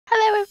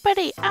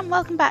everybody, and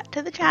welcome back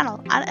to the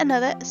channel and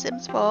another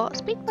Sims 4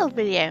 Speedbuild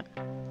video.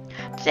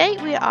 Today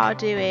we are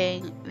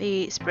doing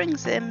the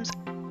Springsims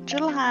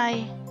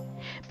July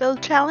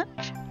build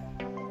challenge.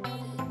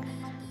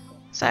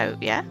 So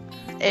yeah,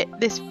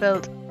 this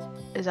build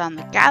is on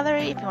the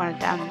gallery if you want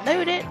to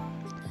download it,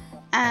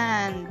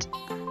 and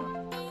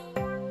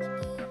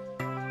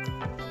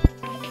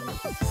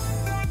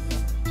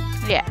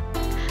yeah,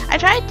 I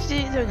tried to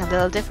do something a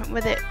little different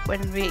with it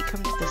when we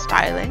come to the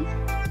styling.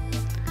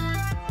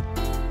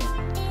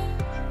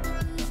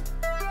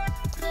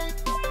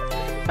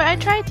 But I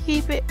tried to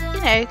keep it,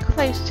 you know,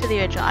 close to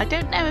the original. I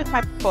don't know if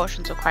my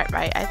proportions are quite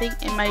right. I think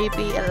it may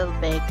be a little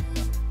big.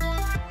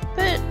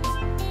 But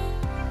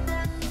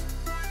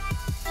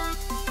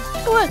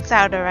it works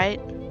out alright.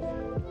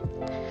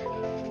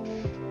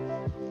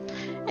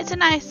 It's a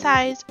nice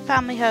size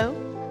family home.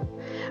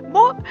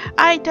 What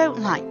I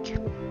don't like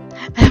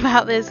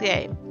about this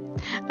game,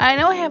 I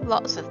know I have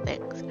lots of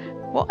things.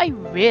 What I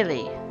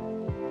really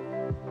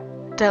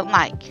don't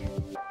like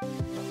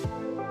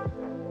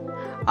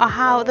are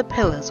how the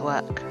pillars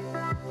work.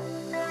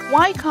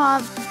 Why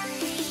can't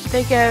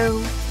they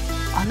go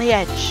on the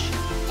edge?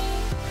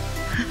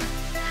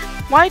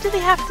 Why do they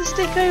have to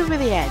stick over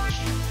the edge?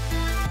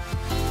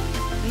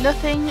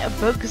 Nothing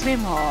bugs me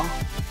more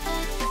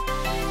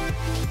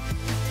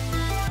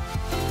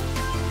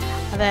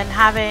than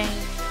having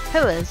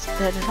pillars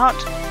that are not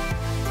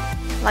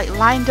like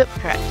lined up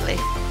correctly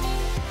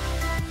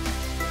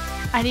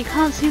and you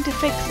can't seem to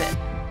fix it.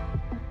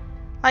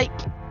 Like,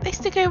 they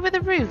stick over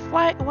the roof.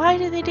 Why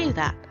do they do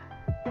that?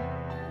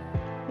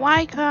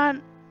 Why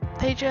can't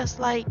they just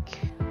like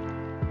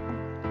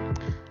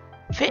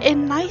fit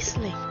in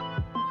nicely?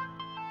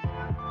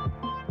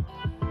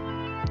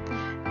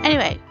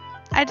 Anyway,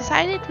 I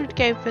decided we'd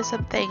go for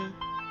something,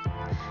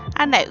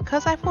 I know,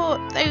 because I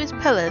thought those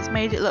pillars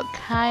made it look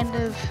kind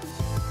of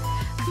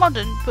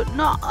modern, but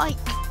not like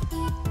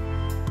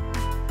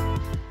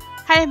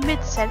kind of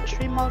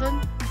mid-century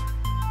modern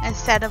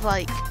instead of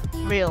like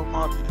real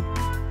modern.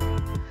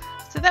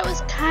 So that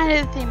was kind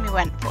of the theme we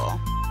went for.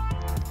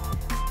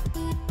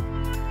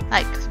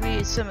 Like, because we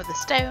used some of the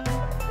stone.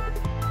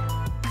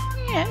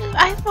 You know,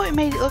 I thought it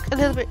made it look a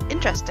little bit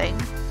interesting.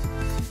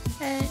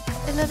 And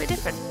a little bit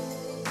different.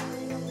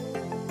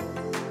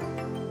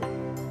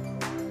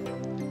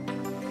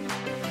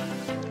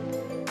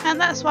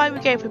 And that's why we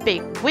go for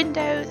big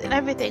windows and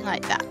everything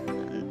like that.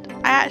 And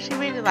I actually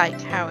really like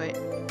how it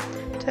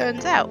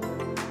turns out.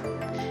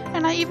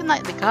 And I even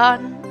like the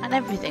garden and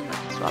everything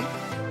with this one.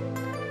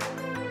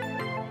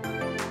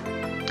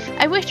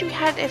 I wish we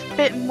had a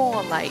bit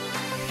more like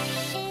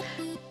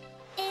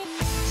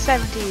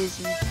 70s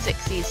and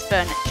 60s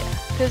furniture,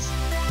 because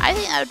I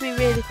think that would be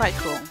really quite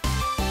cool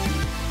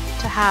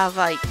to have,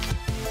 like,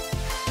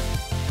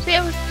 to be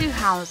able to do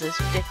houses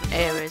for different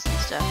areas and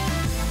stuff.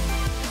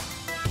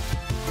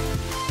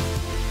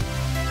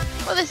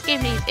 What this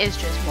game needs is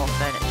just more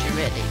furniture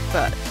really,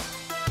 but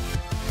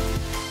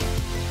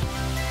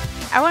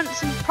I want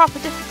some proper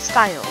different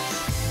styles.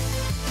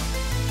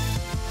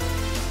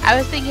 I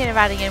was thinking of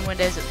adding in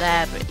windows up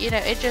there, but you know,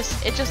 it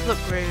just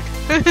looked rude.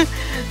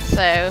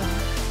 So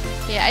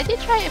yeah, I did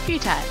try it a few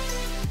times.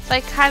 So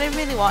I kind of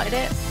really wanted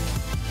it,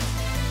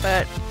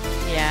 but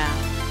yeah,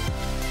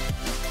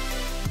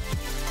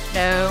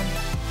 no.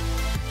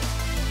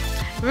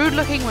 Rude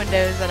looking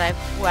windows that I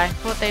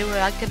thought they were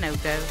like a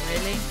no-go,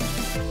 really.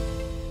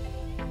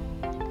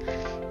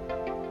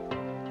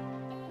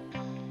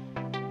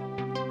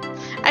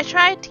 I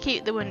tried to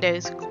keep the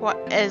windows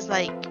quite as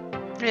like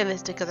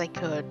realistic as I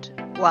could.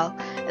 Well,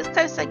 as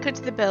close as I could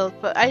to the build,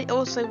 but I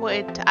also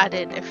wanted to add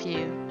in a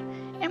few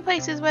in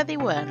places where they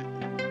weren't.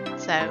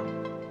 So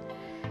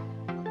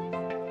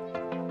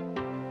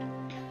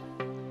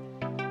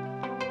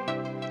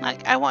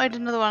like, I wanted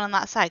another one on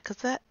that side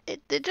because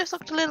it just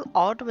looked a little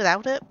odd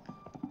without it.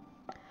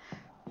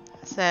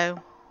 So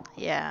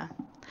yeah,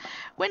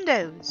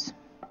 windows,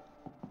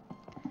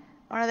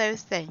 one of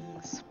those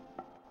things.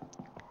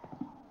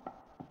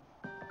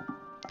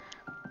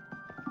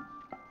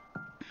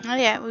 Oh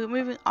yeah, we're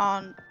moving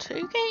on to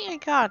getting a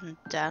garden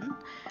done.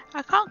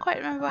 I can't quite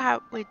remember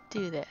how we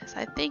do this.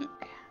 I think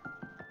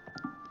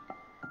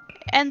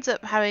it ends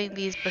up having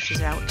these bushes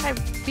around, which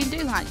I've been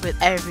doing like with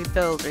every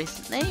build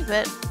recently,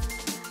 but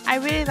I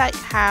really like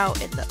how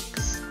it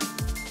looks.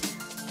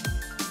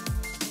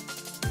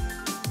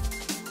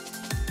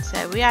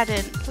 So we add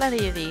in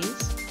plenty of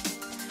these.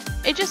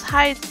 It just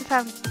hides the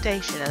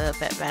foundation a little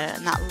bit better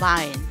and that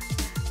line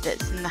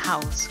that's in the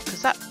house,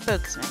 because that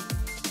bugs me.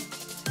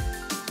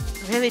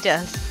 It really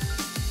does.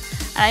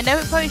 And I know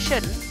it probably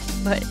shouldn't,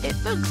 but it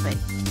bugs me.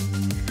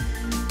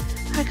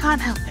 I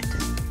can't help it.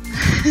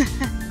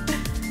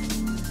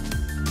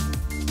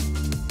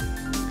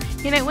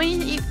 You know,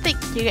 when you think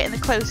you're getting the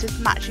closest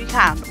match you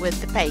can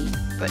with the paint,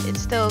 but it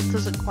still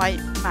doesn't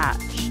quite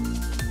match.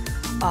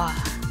 Oh,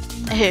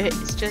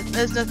 it's just,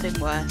 there's nothing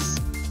worse.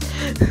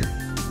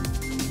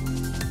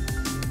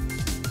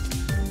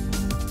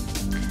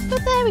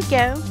 But there we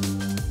go.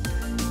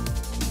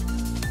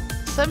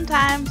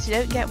 Sometimes you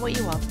don't get what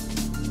you want.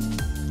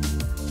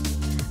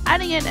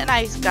 adding in a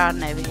nice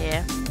garden over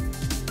here.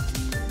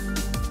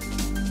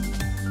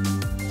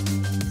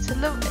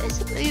 It's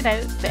you know,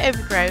 a bit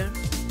overgrown,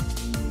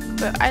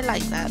 but I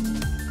like that.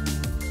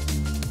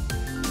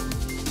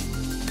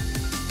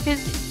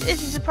 Because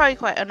this is probably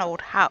quite an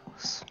old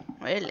house,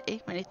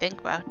 really, when you think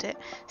about it.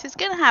 So it's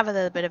going to have a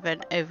little bit of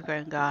an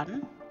overgrown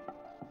garden.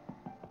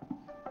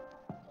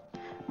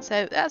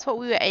 So that's what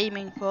we were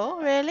aiming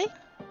for, really.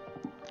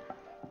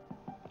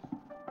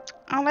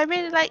 And I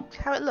really liked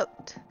how it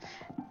looked.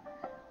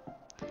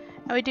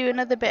 And we do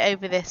another bit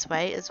over this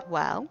way as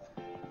well.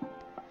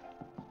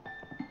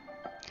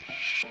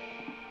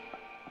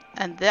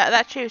 And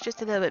that tree was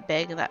just a little bit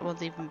big, and that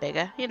one's even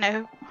bigger, you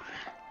know.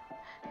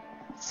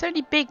 So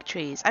many big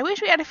trees. I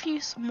wish we had a few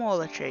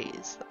smaller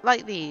trees,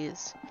 like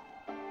these.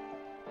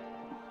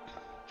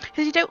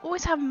 Because you don't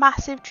always have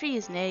massive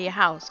trees near your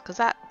house, because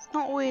that's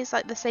not always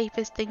like the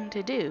safest thing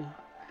to do.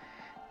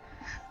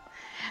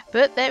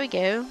 But there we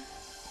go.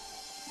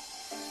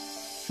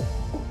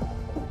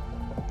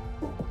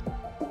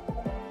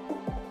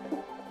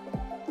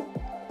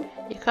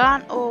 You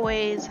can't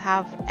always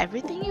have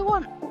everything you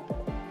want.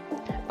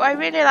 But I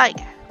really like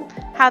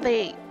how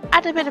they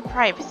add a bit of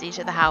privacy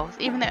to the house,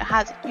 even though it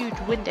has huge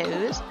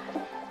windows.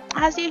 It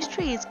has these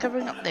trees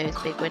covering up those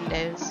big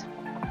windows.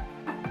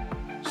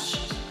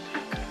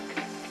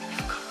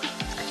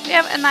 We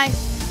have a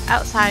nice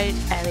outside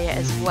area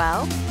as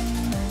well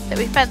that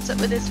we fence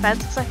up with this fence,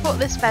 because I thought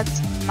this fence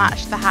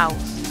matched the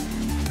house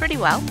pretty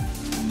well.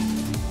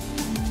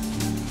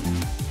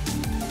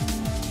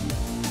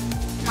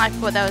 I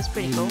thought that was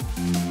pretty cool.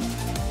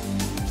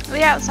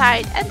 The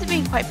outside ends up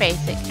being quite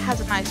basic. It has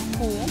a nice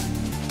pool.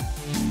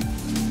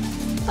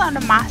 It's not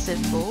a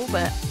massive pool,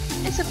 but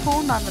it's a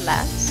pool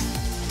nonetheless.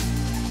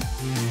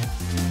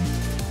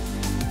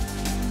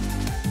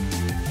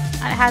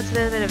 And it has a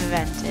little bit of a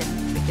vent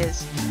in,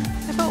 because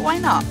I thought, why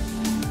not?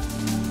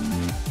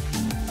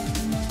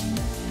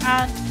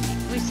 And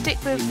we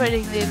stick with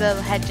putting the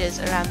little hedges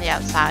around the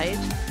outside,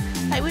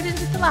 like we did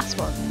with the last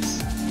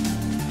ones.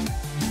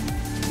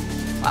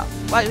 Well,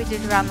 like we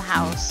did around the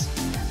house.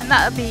 And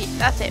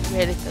that's it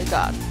really for the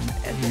garden.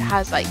 It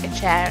has like a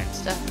chair and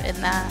stuff in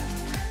there,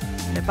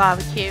 and a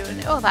barbecue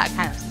and all that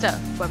kind of stuff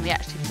when we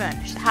actually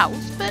furnish the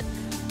house, but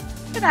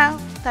for now,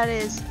 that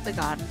is the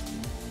garden.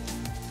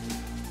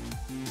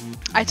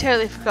 I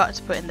totally forgot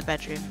to put in the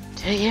bedroom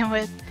to begin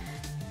with.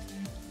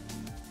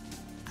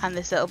 And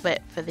this little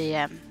bit for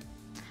the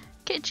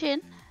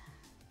kitchen.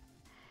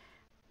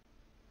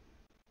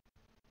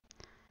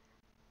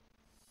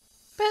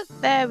 But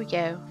there we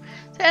go.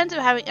 So it ends up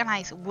having a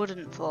nice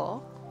wooden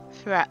floor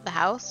throughout the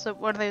house. So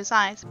one of those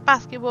nice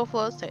basketball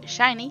floors, so it's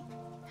shiny.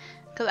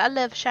 Because I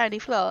love shiny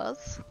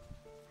floors.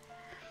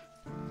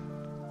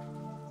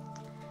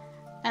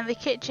 And the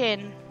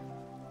kitchen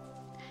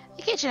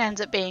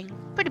ends up being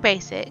pretty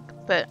basic,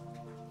 but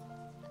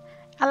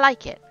I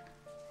like it.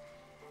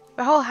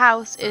 The whole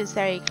house is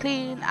very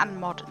clean and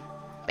modern,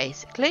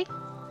 basically,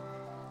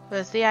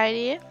 was the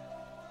idea.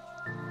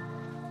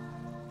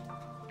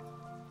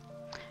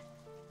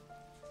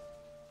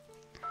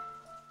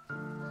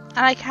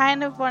 And I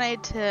kind of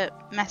wanted to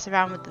mess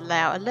around with the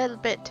layout a little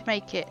bit to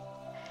make it,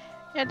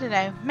 I don't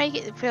know, make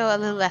it feel a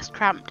little less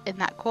cramped in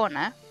that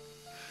corner.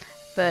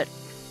 But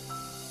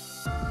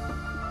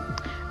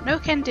no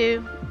can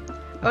do.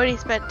 Already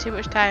spent too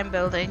much time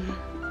building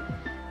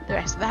the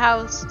rest of the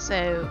house,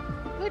 so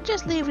we're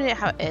just leaving it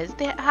how it is.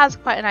 It has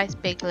quite a nice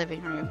big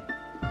living room.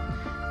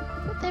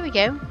 But there we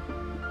go.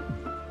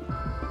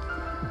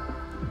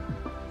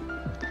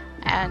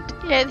 And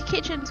yeah, the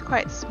kitchen's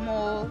quite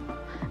small.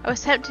 I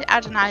was tempted to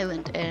add an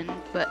island in,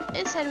 but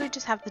instead we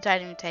just have the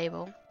dining room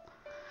table.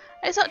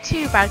 And it's not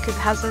too bad because it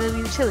has a little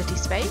utility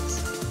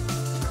space,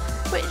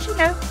 which, you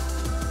know,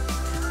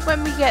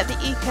 when we get the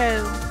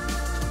eco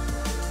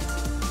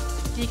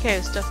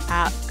stuff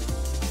pack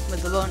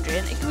with the laundry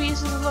in, it can be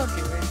used as a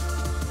laundry room.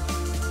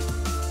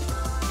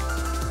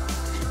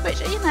 Which,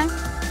 you know,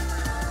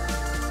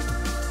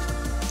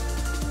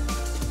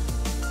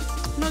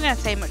 I'm not going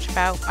to say much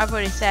about. I've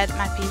already said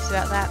my piece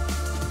about that.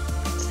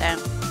 So,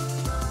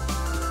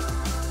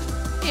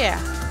 yeah.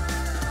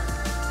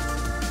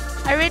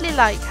 I really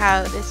like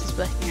how this is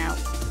working out.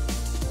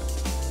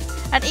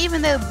 And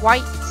even though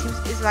white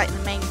is like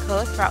the main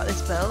colour throughout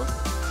this build,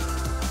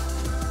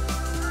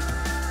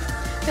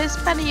 there's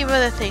plenty of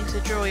other things to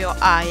draw your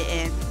eye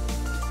in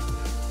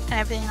and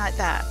everything like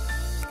that.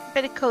 A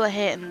bit of colour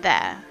here and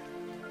there,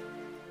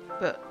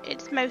 but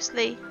it's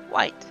mostly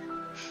white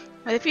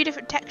with a few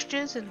different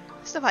textures and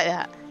stuff like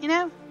that, you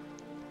know?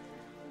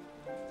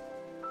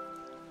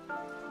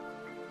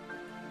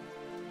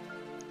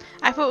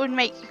 I thought we'd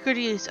make good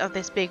use of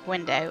this big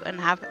window and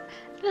have a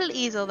little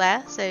easel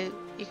there so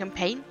you can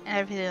paint and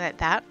everything like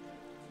that.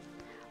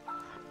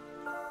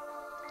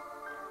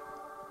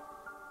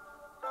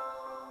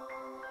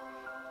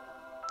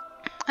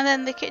 And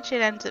then the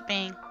kitchen ends up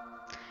being,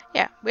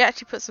 yeah, we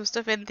actually put some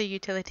stuff in the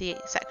utility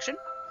section.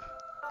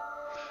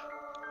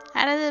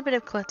 And a little bit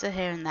of clutter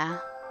here and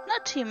there.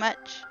 Not too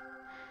much,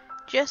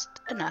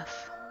 just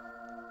enough.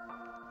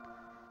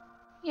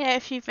 you know, a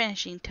few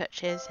finishing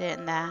touches here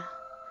and there.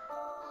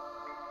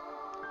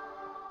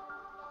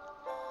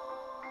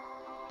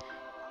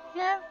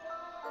 Yeah,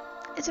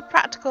 it's a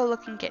practical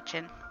looking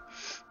kitchen.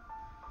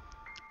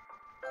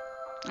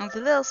 There's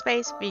a little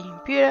space for your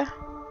computer.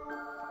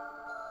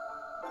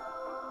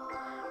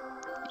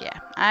 Yeah,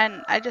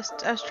 and I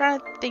was trying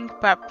to think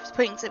about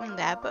putting something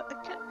there, but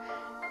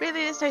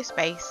really there's no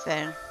space,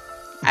 so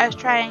I was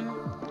trying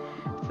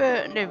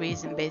for no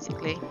reason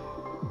basically.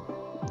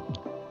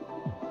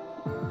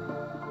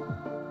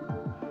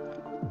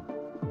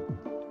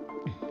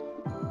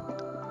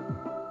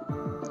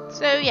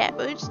 So yeah,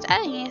 but we're just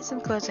adding in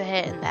some clutter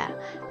here and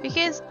there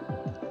because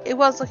it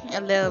was looking a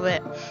little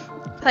bit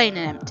plain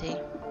and empty.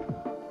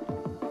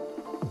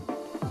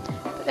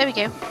 But there we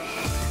go.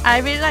 I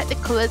really like the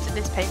colours of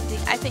this painting.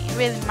 I think it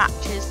really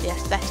matches the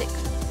aesthetic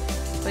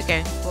we're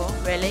going for,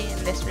 really,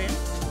 in this room.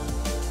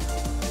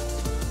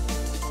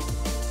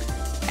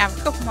 I have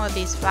a couple more of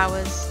these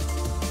flowers.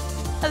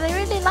 But I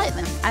really like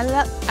them.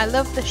 I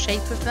love the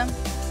shape of them.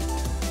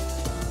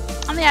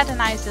 And they add a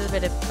nice little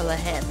bit of colour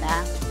here and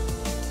there.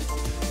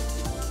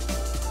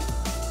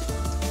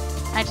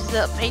 And just a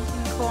little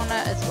painting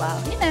corner as well,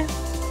 you know.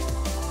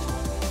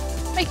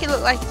 Make it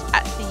look like it's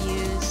actually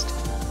used.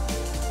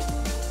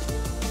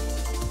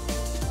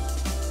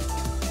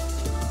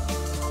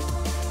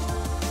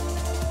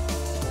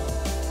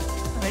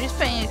 We're just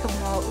putting in a couple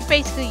more. We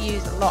basically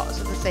used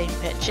lots of the same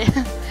picture.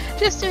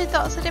 Just doing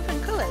lots of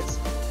different colours.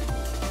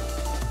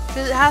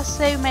 Because it has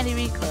so many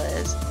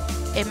recolours,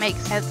 it makes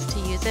sense to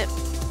use it.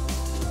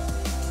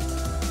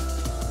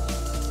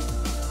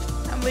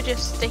 And we're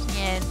just sticking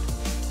in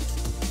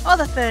all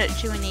the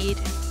furniture we need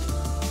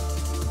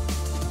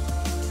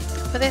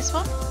for this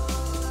one.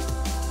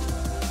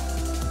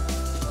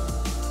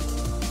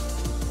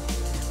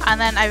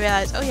 And then I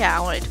realised, oh yeah, I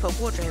wanted to put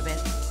a wardrobe in.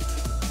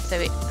 So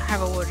we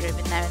have a wardrobe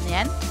in there in the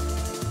end.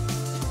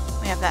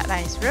 We have that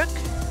nice rug.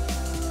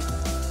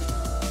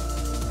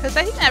 Because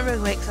I think that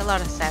rug makes a lot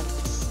of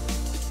sense.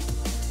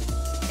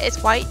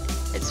 It's white,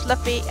 it's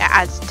fluffy, it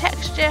adds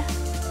texture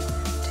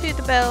to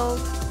the build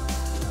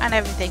and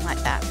everything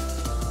like that.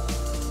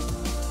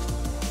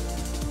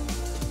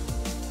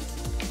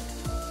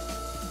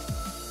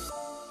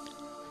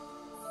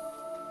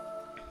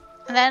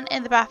 And then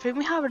in the bathroom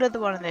we have another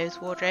one of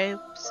those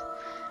wardrobes.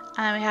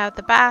 And then we have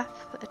the bath,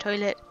 the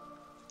toilet,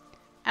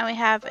 and we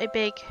have a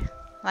big,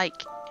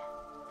 like,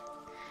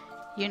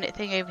 unit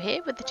thing over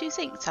here with the two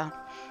sinks on.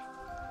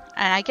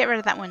 And I get rid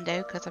of that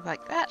window because I'm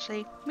like,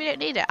 actually, we don't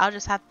need it. I'll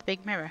just have the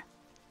big mirror.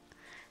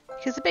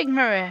 Because the big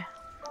mirror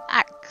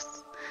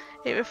acts,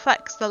 it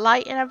reflects the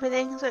light and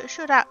everything, so it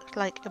should act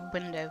like a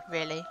window,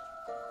 really.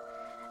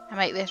 And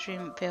make this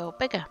room feel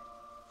bigger.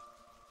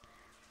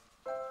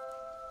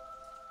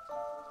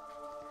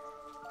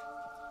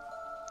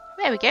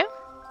 There we go.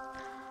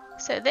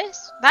 So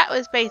that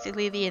was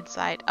basically the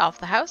inside of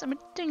the house. I'm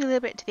doing a little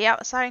bit to the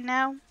outside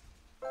now.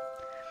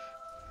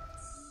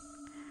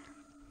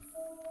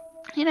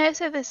 You know,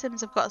 so the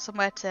Sims have got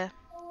somewhere to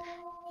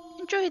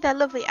enjoy their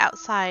lovely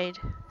outside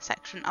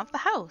section of the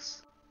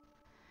house.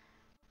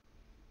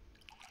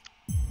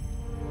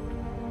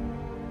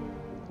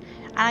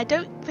 And I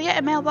don't forget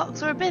a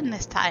mailbox or a bin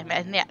this time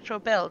in the actual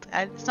build.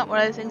 And it's not one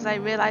of those things I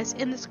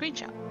realised in the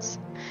screenshots.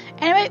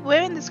 Anyway,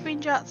 we're in the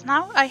screenshots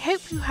now. I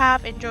hope you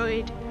have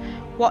enjoyed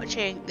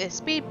watching this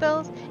speed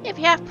build. If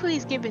you have,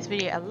 please give this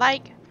video a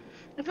like.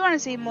 If you want to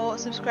see more,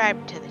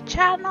 subscribe to the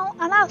channel.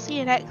 And I'll see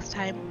you next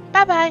time.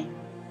 Bye bye.